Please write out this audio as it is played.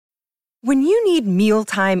When you need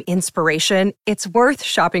mealtime inspiration, it's worth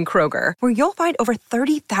shopping Kroger, where you'll find over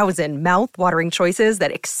 30,000 mouth-watering choices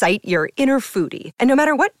that excite your inner foodie. And no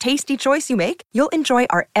matter what tasty choice you make, you'll enjoy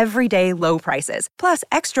our everyday low prices, plus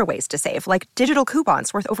extra ways to save, like digital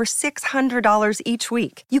coupons worth over $600 each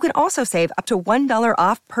week. You can also save up to $1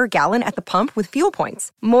 off per gallon at the pump with fuel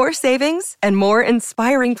points. More savings and more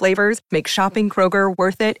inspiring flavors make shopping Kroger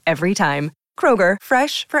worth it every time. Kroger,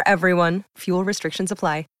 fresh for everyone. Fuel restrictions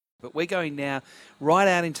apply. But we're going now right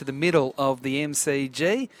out into the middle of the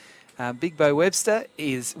MCG. Big Beau Webster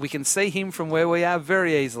we can see him from where we are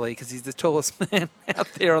very easily because he's the tallest man out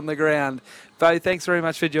there on the ground. Beau, thanks very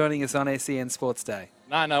much for joining us on SEN Sports Day.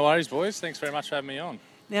 No worries, boys. Thanks very much for having me on.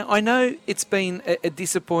 Now, I know it's been a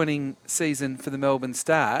disappointing season for the Melbourne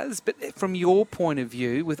Stars, but from your point of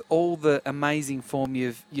view, with all the amazing form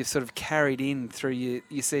you've sort of carried in through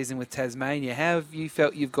your season with Tasmania, how have you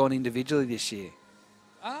felt you've gone individually this year?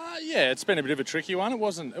 Yeah, it's been a bit of a tricky one. It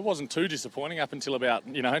wasn't too disappointing up until about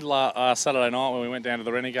Saturday night when we went down to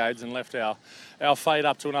the Renegades and left our fate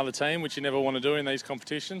up to another team, which you never want to do in these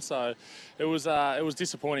competitions. So it was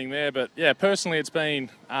disappointing there. But yeah, personally, it's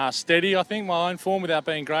been steady. I think my own form without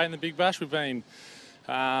being great in the Big Bash. We've been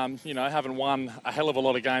haven't won a hell of a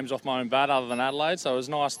lot of games off my own bat other than Adelaide, so it was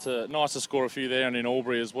nice to score a few there and in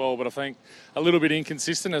Albury as well, but I think a little bit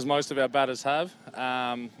inconsistent as most of our batters have,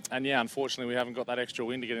 and yeah, unfortunately we haven't got that extra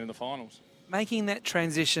win to get into the finals. Making that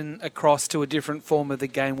transition across to a different form of the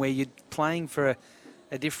game where you're playing for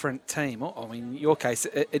a different team, or I mean in your case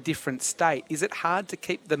a different state, is it hard to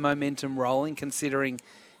keep the momentum rolling considering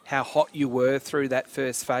how hot you were through that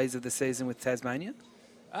first phase of the season with Tasmania?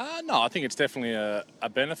 No, I think it's definitely a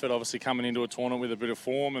benefit, obviously, coming into a tournament with a bit of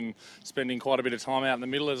form and spending quite a bit of time out in the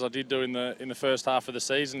middle, as I did do in the first half of the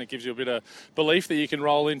season. It gives you a bit of belief that you can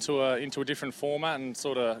roll into a different format and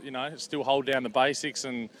sort of, still hold down the basics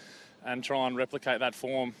and try and replicate that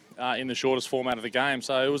form in the shortest format of the game.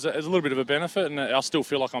 So it was a little bit of a benefit, and I still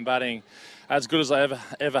feel like I'm batting as good as I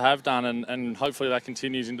ever have done, and hopefully that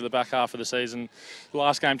continues into the back half of the season. The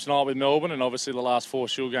last game tonight with Melbourne, and obviously the last 4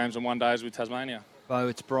 Shield games in 1 day with Tasmania. Beau,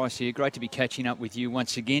 it's Bryce here. Great to be catching up with you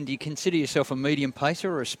once again. Do you consider yourself a medium pacer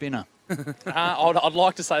or a spinner? I'd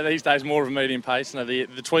like to say these days more of a medium pacer. The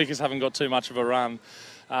Tweakers haven't got too much of a run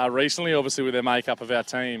recently, obviously with their makeup of our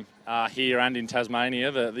team here and in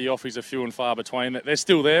Tasmania. The offies are few and far between. They're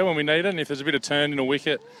still there when we need it, and if there's a bit of turn in a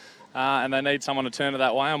wicket and they need someone to turn it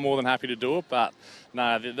that way, I'm more than happy to do it. But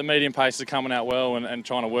no, the medium paces are coming out well, and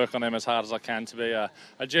trying to work on them as hard as I can to be a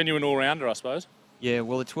genuine all-rounder, I suppose. Yeah,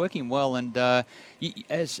 well, it's working well, and as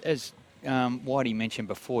Whitey mentioned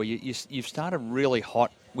before, you've started really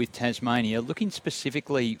hot with Tasmania. Looking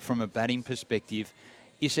specifically from a batting perspective,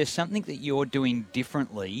 is there something that you're doing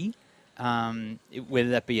differently, whether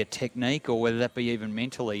that be a technique or whether that be even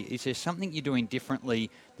mentally? Is there something you're doing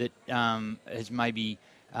differently that has maybe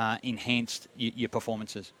enhanced your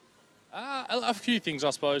performances? A few things,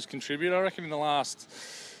 I suppose, contribute. I reckon in the last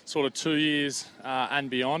sort of 2 years and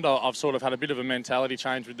beyond, I've sort of had a bit of a mentality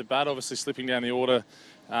change with the bat, obviously slipping down the order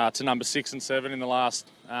to number 6 and 7 in the last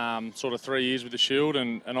sort of 3 years with the Shield,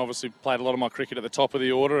 and obviously played a lot of my cricket at the top of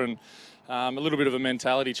the order, and a little bit of a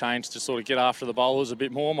mentality change to sort of get after the bowlers a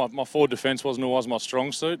bit more. My forward defence wasn't always my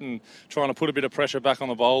strong suit, and trying to put a bit of pressure back on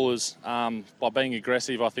the bowlers by being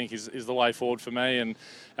aggressive, I think, is the way forward for me.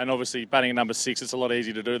 And obviously batting at number 6, it's a lot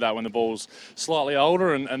easier to do that when the ball's slightly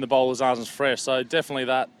older and the bowlers aren't as fresh. So definitely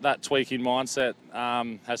that tweaking mindset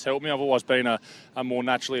has helped me. I've always been a more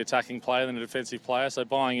naturally attacking player than a defensive player, so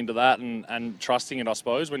buying into that and trusting it, I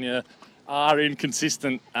suppose, when you are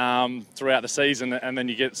inconsistent throughout the season, and then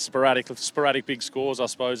you get sporadic big scores. I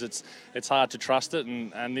suppose it's hard to trust it,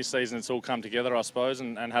 and this season it's all come together, I suppose,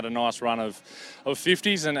 and had a nice run of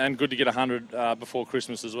 50s, and good to get 100 before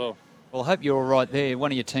Christmas as well. Well, I hope you're all right there.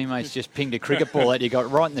 One of your teammates just pinged a cricket ball at you,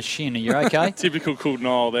 got right in the shin. Are you okay? Typical Cool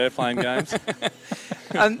Nile there, playing games.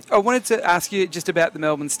 I wanted to ask you just about the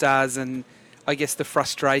Melbourne Stars and I guess the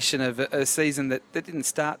frustration of a season that didn't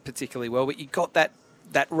start particularly well, but you got that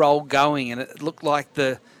roll going, and it looked like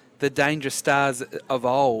the dangerous Stars of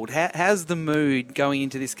old. How's the mood going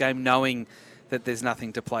into this game, knowing that there's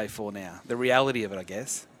nothing to play for now? The reality of it, I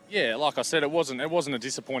guess. Yeah, like I said, it wasn't a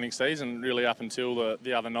disappointing season really up until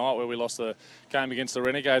the other night where we lost the game against the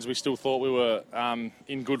Renegades. We still thought we were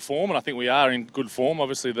in good form, and I think we are in good form.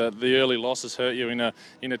 Obviously, the early losses hurt you in a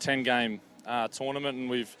 10-game tournament, and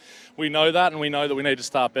we know that, and we know that we need to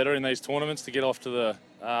start better in these tournaments to get off to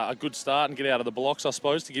a good start and get out of the blocks, I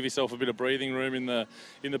suppose, to give yourself a bit of breathing room in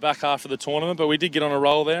the back half of the tournament. But we did get on a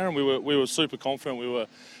roll there, and we were super confident we were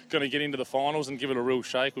going to get into the finals and give it a real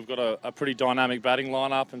shake. We've got a pretty dynamic batting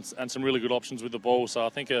lineup and some really good options with the ball. So I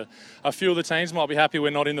think a few of the teams might be happy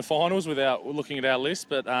we're not in the finals without looking at our list.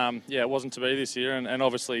 But it wasn't to be this year, and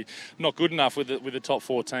obviously not good enough with the top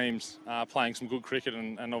 4 teams playing some good cricket,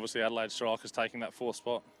 and obviously Adelaide Strikers taking that 4th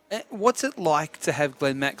spot. What's it like to have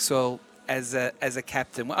Glenn Maxwell as a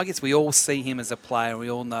captain? Well, I guess we all see him as a player.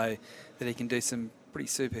 We all know that he can do some pretty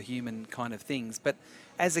superhuman kind of things. But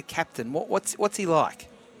as a captain, what's he like?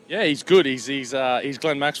 Yeah, he's good. He's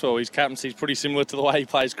Glenn Maxwell. His captaincy's pretty similar to the way he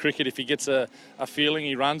plays cricket. If he gets a feeling,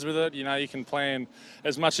 he runs with it. You know, you can plan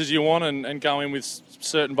as much as you want and go in with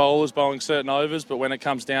certain bowlers bowling certain overs, but when it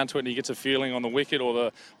comes down to it and he gets a feeling on the wicket or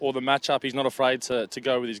the matchup, he's not afraid to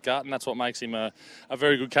go with his gut, and that's what makes him a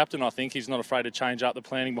very good captain, I think. He's not afraid to change up the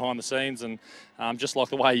planning behind the scenes, and just like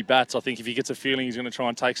the way he bats, I think if he gets a feeling he's going to try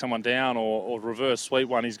and take someone down or reverse sweep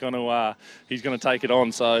one, he's going to take it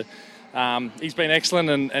on. So he's been excellent,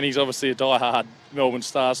 and he's obviously a die-hard Melbourne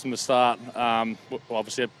Stars from the start,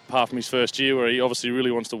 obviously apart from his first year where he obviously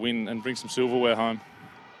really wants to win and bring some silverware home.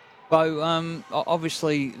 Beau,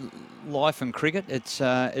 obviously life and cricket,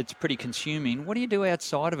 it's pretty consuming. What do you do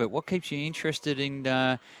outside of it? What keeps you interested in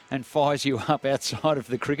and fires you up outside of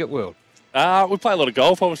the cricket world? We play a lot of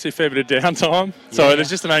golf, obviously a fair bit of downtime. So there's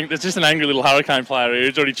just an angry little hurricane player here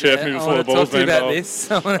who's already chirped me before the ball's been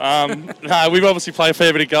involved. We've obviously played a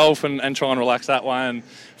fair bit of golf and try and relax that way. And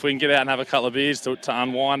if we can get out and have a couple of beers to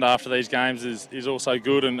unwind after these games is also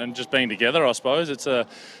good. And just being together, I suppose. It's a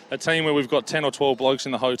team where we've got 10 or 12 blokes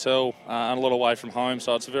in the hotel and a lot away from home.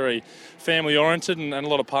 So it's very family-oriented and a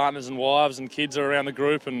lot of partners and wives and kids are around the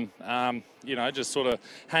group. And just sort of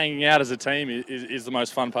hanging out as a team is the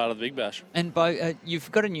most fun part of the Big Bash. And Beau,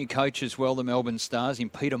 you've got a new coach as well, the Melbourne Stars, in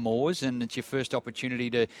Peter Moores, and it's your first opportunity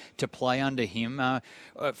to play under him. I'm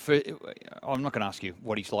not going to ask you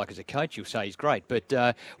what he's like as a coach. You'll say he's great.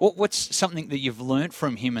 But what's something that you've learnt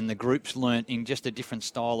from him and the group's learnt in just a different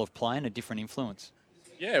style of play and a different influence?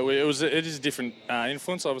 Yeah, it is a different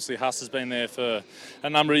influence. Obviously, Huss has been there for a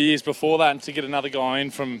number of years before that, and to get another guy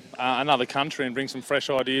in from another country and bring some fresh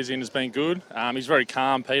ideas in has been good. He's very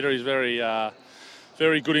calm, Peter. He's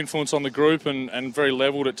very good influence on the group and very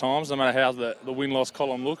levelled at times, no matter how the win-loss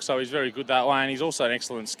column looks. So he's very good that way, and he's also an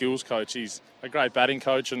excellent skills coach. He's a great batting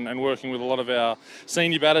coach and working with a lot of our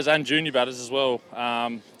senior batters and junior batters as well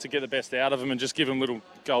to get the best out of them and just give them little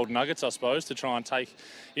gold nuggets, I suppose, to try and take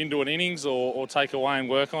into an innings or take away and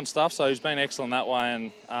work on stuff. So he's been excellent that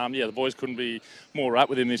way, and the boys couldn't be more up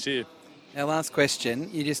with him this year. Now, last question.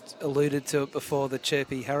 You just alluded to it before, the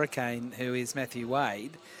chirpy hurricane, who is Matthew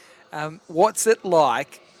Wade. What's it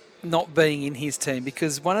like not being in his team?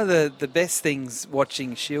 Because one of the best things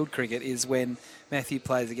watching Shield cricket is when Matthew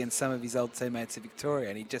plays against some of his old teammates in Victoria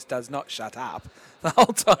and he just does not shut up the whole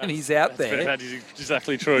time he's out there. That is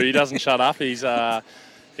exactly true. He doesn't shut up. He's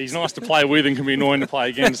nice to play with and can be annoying to play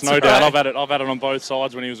against, no doubt. I've had it on both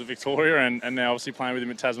sides when he was at Victoria and now obviously playing with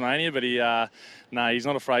him at Tasmania. But he's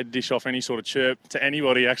not afraid to dish off any sort of chirp to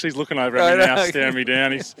anybody. Actually, he's looking over at me now, staring me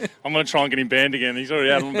down. I'm going to try and get him banned again. He's already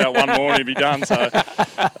had about one more and he'll be done. So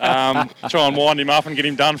try and wind him up and get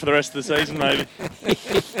him done for the rest of the season, maybe.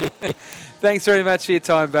 Thanks very much for your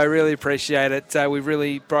time, Beau. Really appreciate it.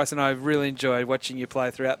 Bryce and I have really enjoyed watching you play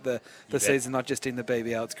throughout the season, not just in the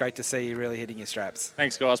BBL. It's great to see you really hitting your straps.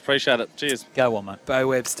 Thanks, guys. Appreciate it. Cheers. Go on, mate. Beau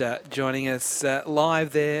Webster joining us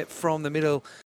live there from the middle